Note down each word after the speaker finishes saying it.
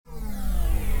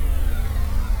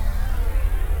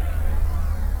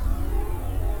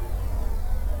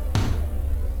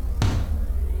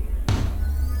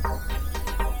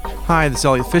Hi, this is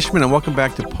Elliot Fishman, and welcome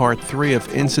back to part 3 of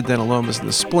Incidentalomas in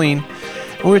the Spleen.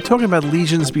 And we were talking about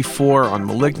lesions before on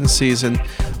malignancies, and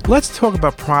let's talk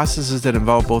about processes that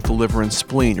involve both the liver and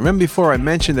spleen. Remember before I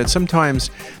mentioned that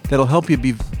sometimes that'll help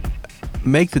you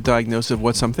make the diagnosis of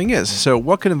what something is. So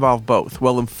what can involve both?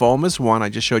 Well, lymphoma is one. I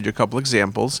just showed you a couple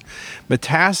examples.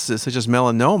 Metastasis, such as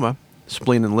melanoma,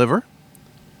 spleen and liver.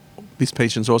 These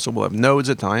patients also will have nodes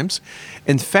at times.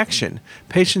 Infection.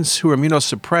 Patients who are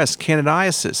immunosuppressed,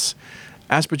 candidiasis,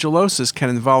 aspergillosis can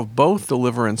involve both the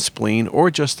liver and spleen, or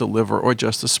just the liver, or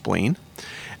just the spleen.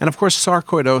 And of course,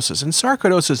 sarcoidosis. And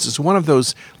sarcoidosis is one of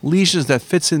those lesions that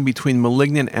fits in between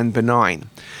malignant and benign.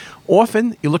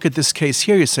 Often, you look at this case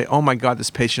here, you say, oh my God, this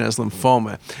patient has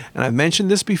lymphoma. And I've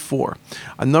mentioned this before.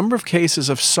 A number of cases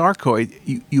of sarcoid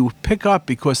you pick up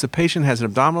because the patient has an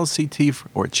abdominal CT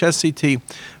or chest CT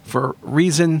for a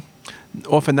reason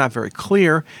often not very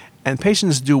clear, and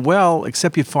patients do well,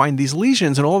 except you find these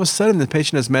lesions, and all of a sudden the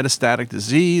patient has metastatic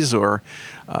disease or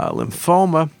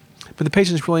lymphoma, but the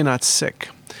patient's really not sick.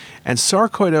 And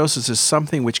sarcoidosis is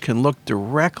something which can look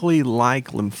directly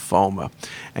like lymphoma.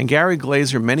 And Gary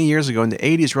Glazer, many years ago in the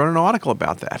 80s, wrote an article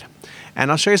about that. And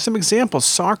I'll show you some examples.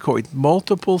 Sarcoid,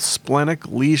 multiple splenic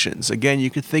lesions. Again, you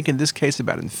could think in this case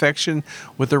about infection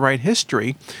with the right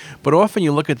history, but often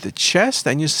you look at the chest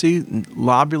and you see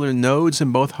lobular nodes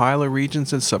in both hilar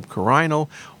regions and subcarinal.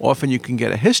 Often you can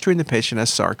get a history and the patient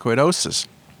has sarcoidosis.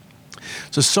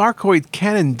 So sarcoid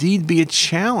can indeed be a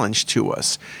challenge to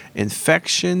us.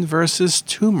 Infection versus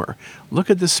tumor.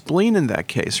 Look at the spleen in that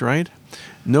case, right?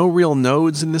 No real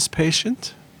nodes in this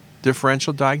patient.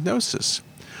 Differential diagnosis.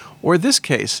 Or this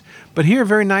case, but here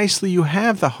very nicely you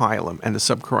have the hilum and the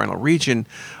subcarinal region.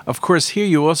 Of course, here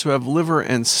you also have liver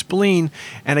and spleen,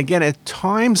 and again, at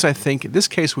times I think this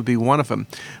case would be one of them.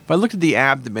 If I looked at the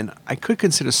abdomen, I could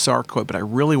consider sarcoid, but I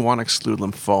really want to exclude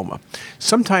lymphoma.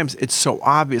 Sometimes it's so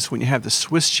obvious when you have the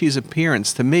Swiss cheese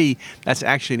appearance. To me, that's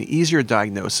actually an easier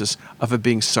diagnosis of it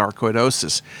being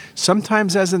sarcoidosis.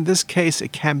 Sometimes, as in this case,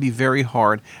 it can be very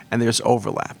hard, and there's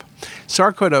overlap.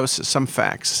 Sarcoidosis, some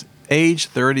facts. Age,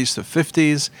 30s to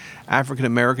 50s. African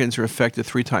Americans are affected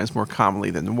 3 times more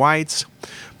commonly than whites.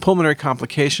 Pulmonary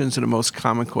complications are the most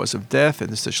common cause of death.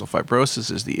 Interstitial fibrosis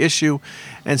is the issue.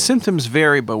 And symptoms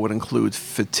vary, but would include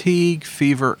fatigue,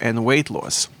 fever, and weight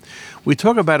loss. We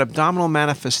talk about abdominal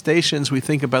manifestations. We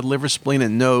think about liver, spleen,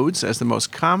 and nodes as the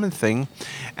most common thing.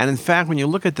 And in fact, when you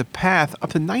look at the path, up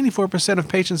to 94% of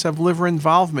patients have liver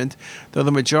involvement, though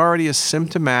the majority is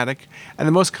symptomatic. And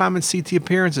the most common CT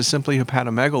appearance is simply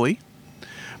hepatomegaly.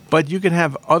 But you can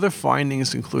have other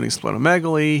findings, including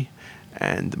splenomegaly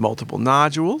and multiple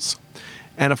nodules.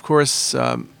 And of course,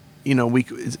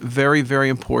 it's very, very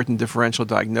important differential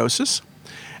diagnosis.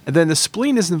 And then the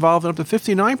spleen is involved in up to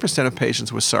 59% of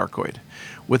patients with sarcoid,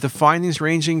 with the findings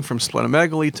ranging from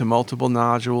splenomegaly to multiple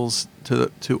nodules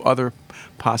to other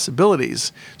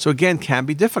possibilities. So again, can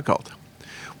be difficult.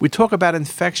 We talk about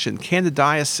infection.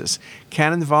 Candidiasis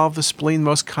can involve the spleen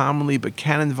most commonly, but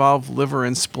can involve liver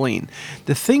and spleen.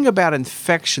 The thing about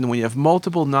infection, when you have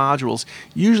multiple nodules,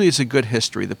 usually it's a good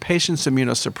history. The patient's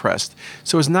immunosuppressed,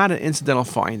 so it's not an incidental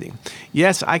finding.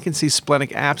 Yes, I can see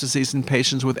splenic abscesses in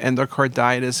patients with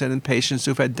endocarditis and in patients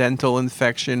who've had dental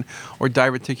infection or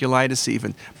diverticulitis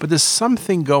even, but there's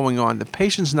something going on. The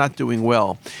patient's not doing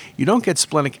well. You don't get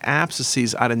splenic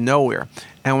abscesses out of nowhere.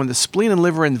 And when the spleen and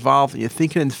liver are involved, and you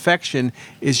think an infection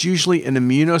is usually an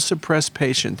immunosuppressed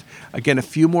patient. Again, a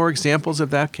few more examples of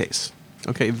that case.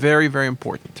 Okay, very, very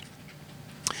important.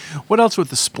 What else with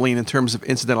the spleen in terms of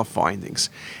incidental findings?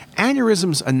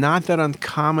 Aneurysms are not that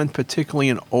uncommon, particularly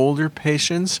in older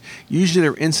patients. Usually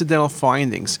they're incidental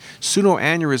findings.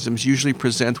 Pseudoaneurysms usually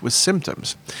present with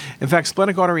symptoms. In fact,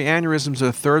 splenic artery aneurysms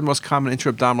are the 3rd most common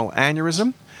intra-abdominal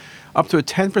aneurysm, up to a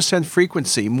 10%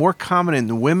 frequency, more common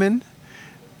in women,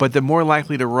 but they're more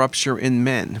likely to rupture in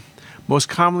men. Most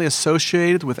commonly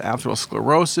associated with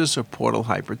atherosclerosis or portal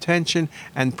hypertension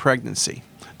and pregnancy.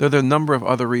 Though there are a number of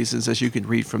other reasons, as you can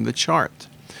read from the chart.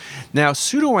 Now,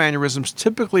 pseudoaneurysms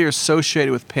typically are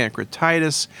associated with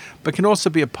pancreatitis, but can also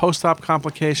be a post-op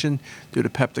complication due to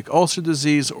peptic ulcer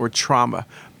disease or trauma.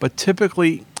 But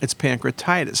typically, it's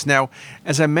pancreatitis. Now,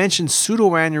 as I mentioned,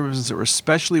 pseudoaneurysms are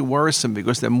especially worrisome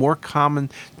because they're more common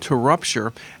to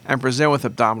rupture and present with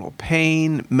abdominal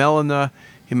pain, melena,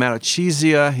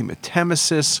 hematochezia,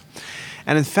 hematemesis.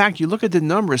 And in fact, you look at the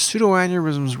numbers,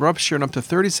 pseudoaneurysms rupture in up to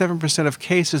 37% of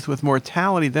cases with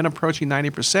mortality then approaching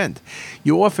 90%.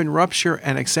 You often rupture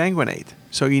and exsanguinate,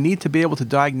 so you need to be able to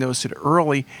diagnose it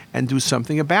early and do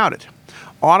something about it.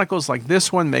 Articles like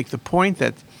this one make the point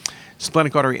that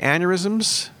splenic artery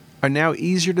aneurysms are now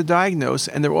easier to diagnose,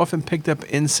 and they're often picked up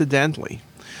incidentally.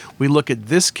 We look at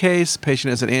this case. Patient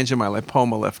has an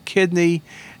angiomyolipoma left kidney,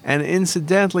 and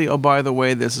incidentally, oh, by the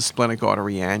way, there's a splenic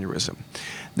artery aneurysm.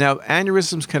 Now,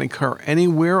 aneurysms can occur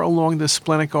anywhere along the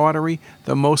splenic artery,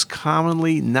 though most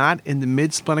commonly not in the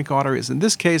mid-splenic artery, as in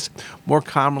this case, more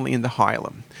commonly in the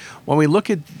hilum. When we look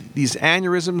at these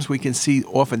aneurysms, we can see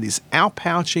often these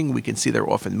outpouching. We can see they're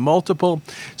often multiple.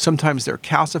 Sometimes they're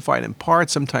calcified in part.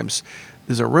 Sometimes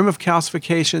there's a rim of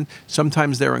calcification.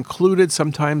 Sometimes they're included.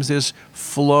 Sometimes there's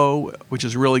flow, which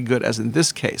is really good, as in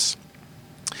this case.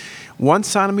 1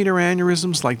 centimeter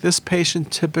aneurysms like this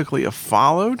patient typically are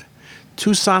followed.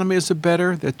 2 centimeters or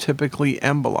better, they're typically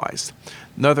embolized.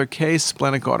 Another case,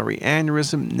 splenic artery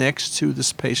aneurysm next to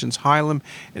this patient's hilum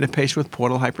in a patient with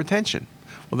portal hypertension.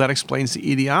 Well, that explains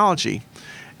the etiology.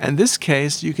 And this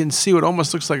case, you can see what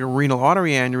almost looks like a renal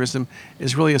artery aneurysm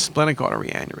is really a splenic artery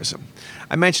aneurysm.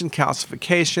 I mentioned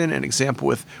calcification, an example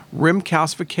with rim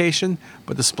calcification,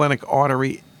 but the splenic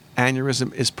artery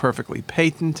aneurysm is perfectly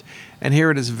patent, and here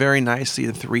it is very nicely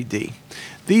in 3D.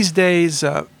 These days,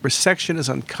 resection is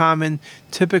uncommon.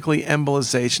 Typically,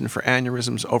 embolization for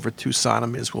aneurysms over 2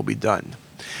 centimeters will be done.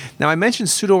 Now, I mentioned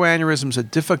pseudoaneurysms are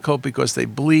difficult because they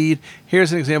bleed.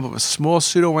 Here's an example of a small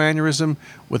pseudoaneurysm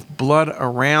with blood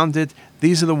around it.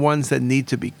 These are the ones that need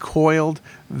to be coiled.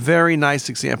 Very nice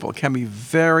example. It can be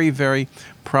very, very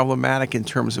problematic in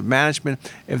terms of management.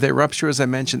 If they rupture, as I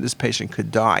mentioned, this patient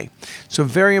could die. So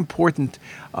very important.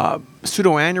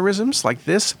 Pseudoaneurysms like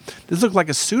this. This looked like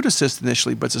a pseudocyst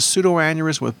initially, but it's a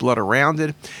pseudoaneurysm with blood around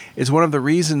it. It's one of the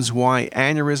reasons why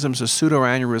aneurysms or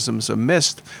pseudoaneurysms are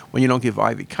missed when you don't give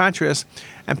IV contrast,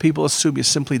 and people assume you're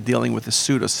simply dealing with a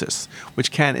pseudocyst,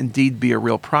 which can indeed be a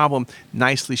real problem,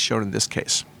 nicely shown in this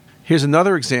case. Here's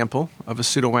another example of a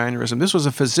pseudoaneurysm. This was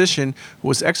a physician who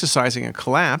was exercising and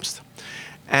collapsed.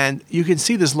 And you can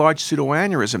see this large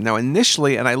pseudoaneurysm. Now,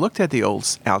 initially, and I looked at the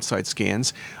old outside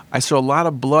scans, I saw a lot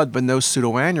of blood, but no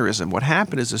pseudoaneurysm. What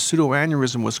happened is the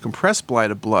pseudoaneurysm was compressed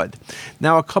blood.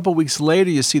 Now, a couple weeks later,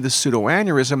 you see the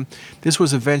pseudoaneurysm. This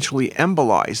was eventually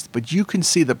embolized, but you can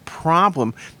see the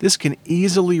problem. This can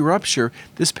easily rupture.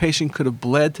 This patient could have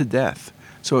bled to death.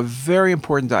 So a very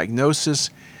important diagnosis.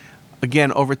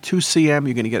 Again, over 2 cm,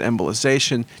 you're going to get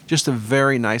embolization. Just a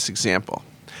very nice example.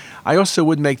 I also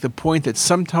would make the point that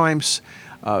sometimes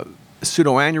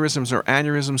pseudoaneurysms or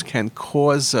aneurysms can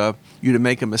cause you to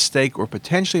make a mistake or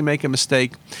potentially make a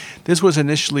mistake. This was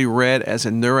initially read as a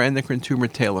neuroendocrine tumor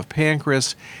tail of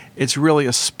pancreas. It's really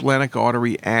a splenic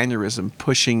artery aneurysm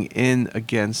pushing in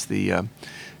against the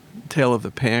tail of the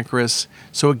pancreas.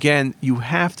 So again, you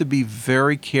have to be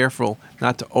very careful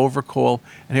not to overcall.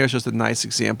 And here's just a nice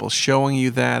example showing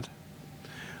you that.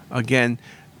 Again,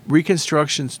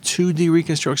 reconstructions, 2D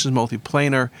reconstructions,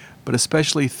 multiplanar, but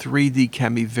especially 3D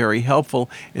can be very helpful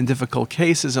in difficult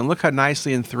cases. And look how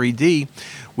nicely in 3D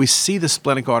we see the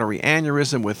splenic artery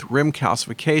aneurysm with rim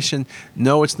calcification.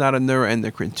 No, it's not a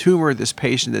neuroendocrine tumor. This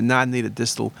patient did not need a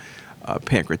distal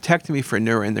pancreatectomy for a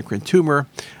neuroendocrine tumor.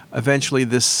 Eventually,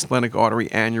 this splenic artery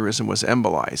aneurysm was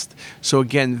embolized. So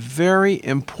again, very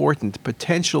important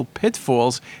potential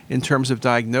pitfalls in terms of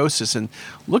diagnosis. And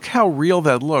look how real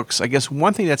that looks. I guess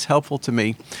one thing that's helpful to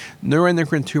me,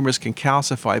 neuroendocrine tumors can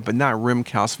calcify, but not rim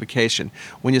calcification.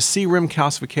 When you see rim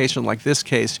calcification like this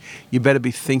case, you better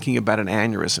be thinking about an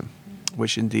aneurysm,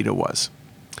 which indeed it was.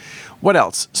 What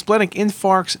else? Splenic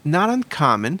infarcts, not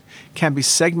uncommon, can be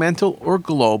segmental or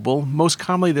global. Most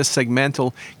commonly, the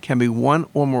segmental can be 1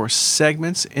 or more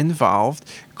segments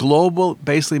involved. Global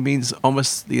basically means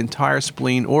almost the entire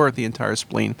spleen or the entire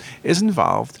spleen is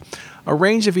involved. A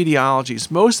range of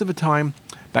etiologies. Most of the time,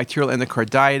 bacterial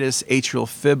endocarditis, atrial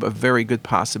fib are very good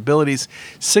possibilities.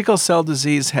 Sickle cell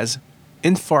disease has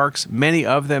infarcts, many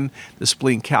of them. The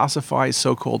spleen calcifies,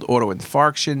 so-called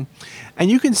autoinfarction.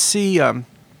 And you can see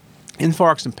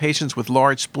infarcts in patients with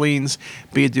large spleens,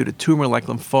 be it due to tumor like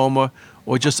lymphoma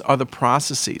or just other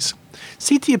processes.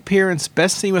 CT appearance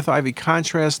best seen with IV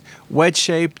contrast,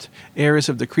 wedge-shaped, areas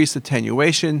of decreased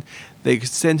attenuation. They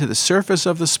extend to the surface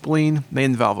of the spleen. They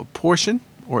involve a portion,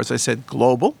 or as I said,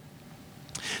 global.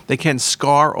 They can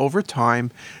scar over time.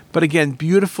 But again,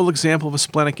 beautiful example of a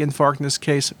splenic infarct in this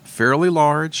case, fairly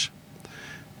large.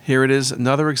 Here it is,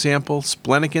 another example,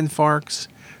 splenic infarcts.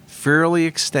 Fairly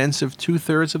extensive,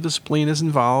 2/3 of the spleen is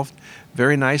involved,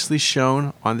 very nicely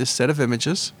shown on this set of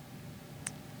images.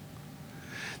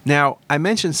 Now, I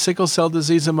mentioned sickle cell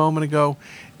disease a moment ago.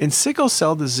 In sickle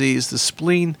cell disease, the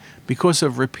spleen, because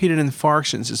of repeated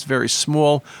infarctions, is very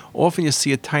small. Often you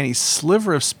see a tiny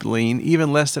sliver of spleen,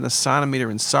 even less than a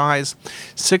centimeter in size.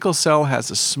 Sickle cell has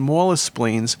the smallest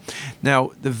spleens.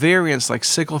 Now, the variants like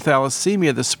sickle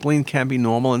thalassemia, the spleen can be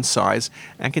normal in size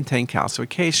and contain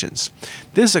calcifications.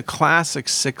 This is a classic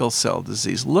sickle cell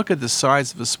disease. Look at the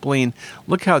size of the spleen.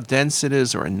 Look how dense it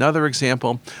is. Or another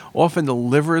example, often the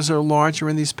livers are larger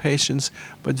in these patients,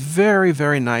 but very,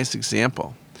 very nice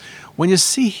example. When you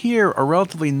see here a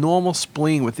relatively normal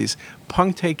spleen with these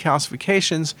punctate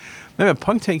calcifications, remember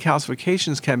punctate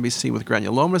calcifications can be seen with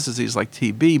granulomatous disease like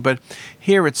TB, but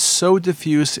here it's so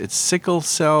diffuse, it's sickle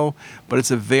cell, but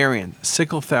it's a variant,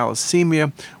 sickle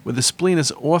thalassemia, where the spleen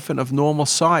is often of normal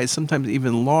size, sometimes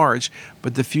even large,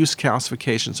 but diffuse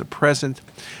calcifications are present.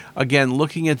 Again,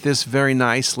 looking at this very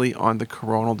nicely on the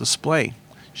coronal display,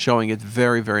 showing it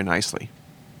very, very nicely.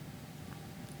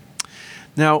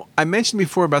 Now, I mentioned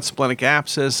before about splenic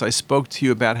abscess. I spoke to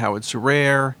you about how it's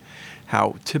rare,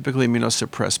 how typically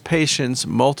immunosuppressed patients,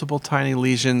 multiple tiny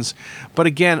lesions. But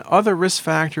again, other risk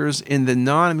factors in the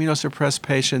non-immunosuppressed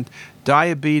patient,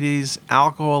 diabetes,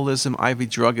 alcoholism, IV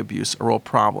drug abuse are all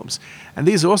problems. And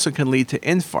these also can lead to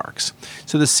infarcts.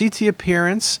 So the CT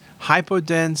appearance,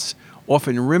 hypodense,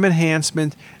 often rim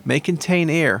enhancement, may contain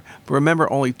air, but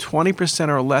remember only 20%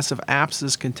 or less of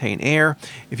abscesses contain air.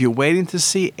 If you're waiting to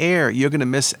see air, you're going to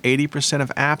miss 80%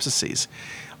 of abscesses.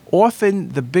 Often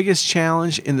the biggest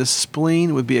challenge in the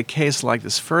spleen would be a case like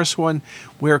this first one,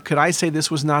 where could I say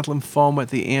this was not lymphoma?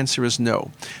 The answer is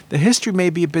no. The history may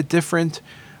be a bit different,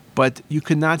 but you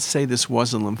could not say this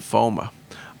wasn't lymphoma.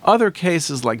 Other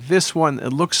cases like this one,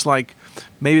 it looks like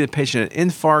maybe the patient had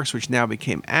infarcts, which now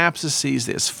became abscesses.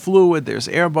 There's fluid, there's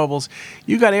air bubbles.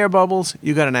 You got air bubbles,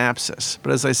 you got an abscess.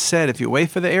 But as I said, if you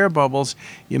wait for the air bubbles,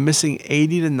 you're missing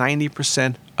 80 to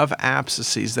 90% of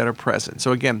abscesses that are present.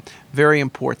 So again, very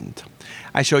important.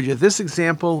 I showed you this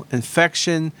example,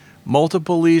 infection,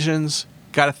 multiple lesions.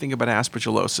 Got to think about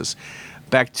aspergillosis.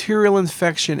 Bacterial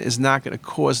infection is not going to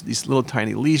cause these little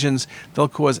tiny lesions. They'll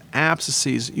cause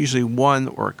abscesses, usually one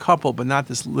or a couple, but not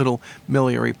this little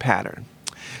miliary pattern.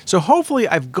 So hopefully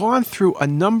I've gone through a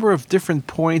number of different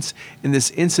points in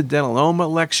this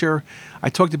incidentaloma lecture. I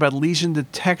talked about lesion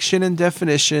detection and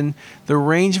definition, the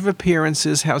range of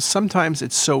appearances, how sometimes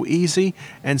it's so easy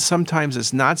and sometimes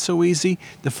it's not so easy,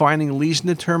 defining lesion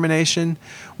determination.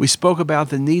 We spoke about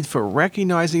the need for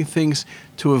recognizing things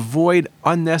to avoid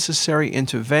unnecessary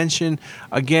intervention.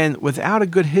 Again, without a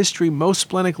good history, most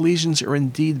splenic lesions are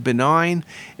indeed benign.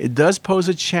 It does pose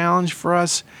a challenge for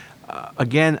us.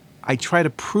 Again, I try to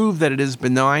prove that it is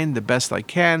benign the best I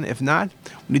can. If not,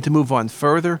 we need to move on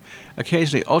further.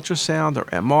 Occasionally ultrasound or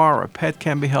MR or PET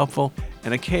can be helpful,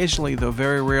 and occasionally, though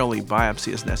very rarely,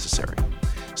 biopsy is necessary.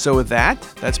 So with that,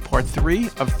 that's part 3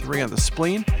 of 3 on the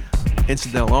spleen,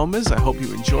 incidentalomas. I hope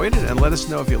you enjoyed it, and let us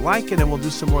know if you like it, and we'll do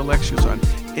some more lectures on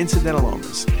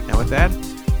incidentalomas. And with that,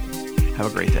 have a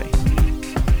great day.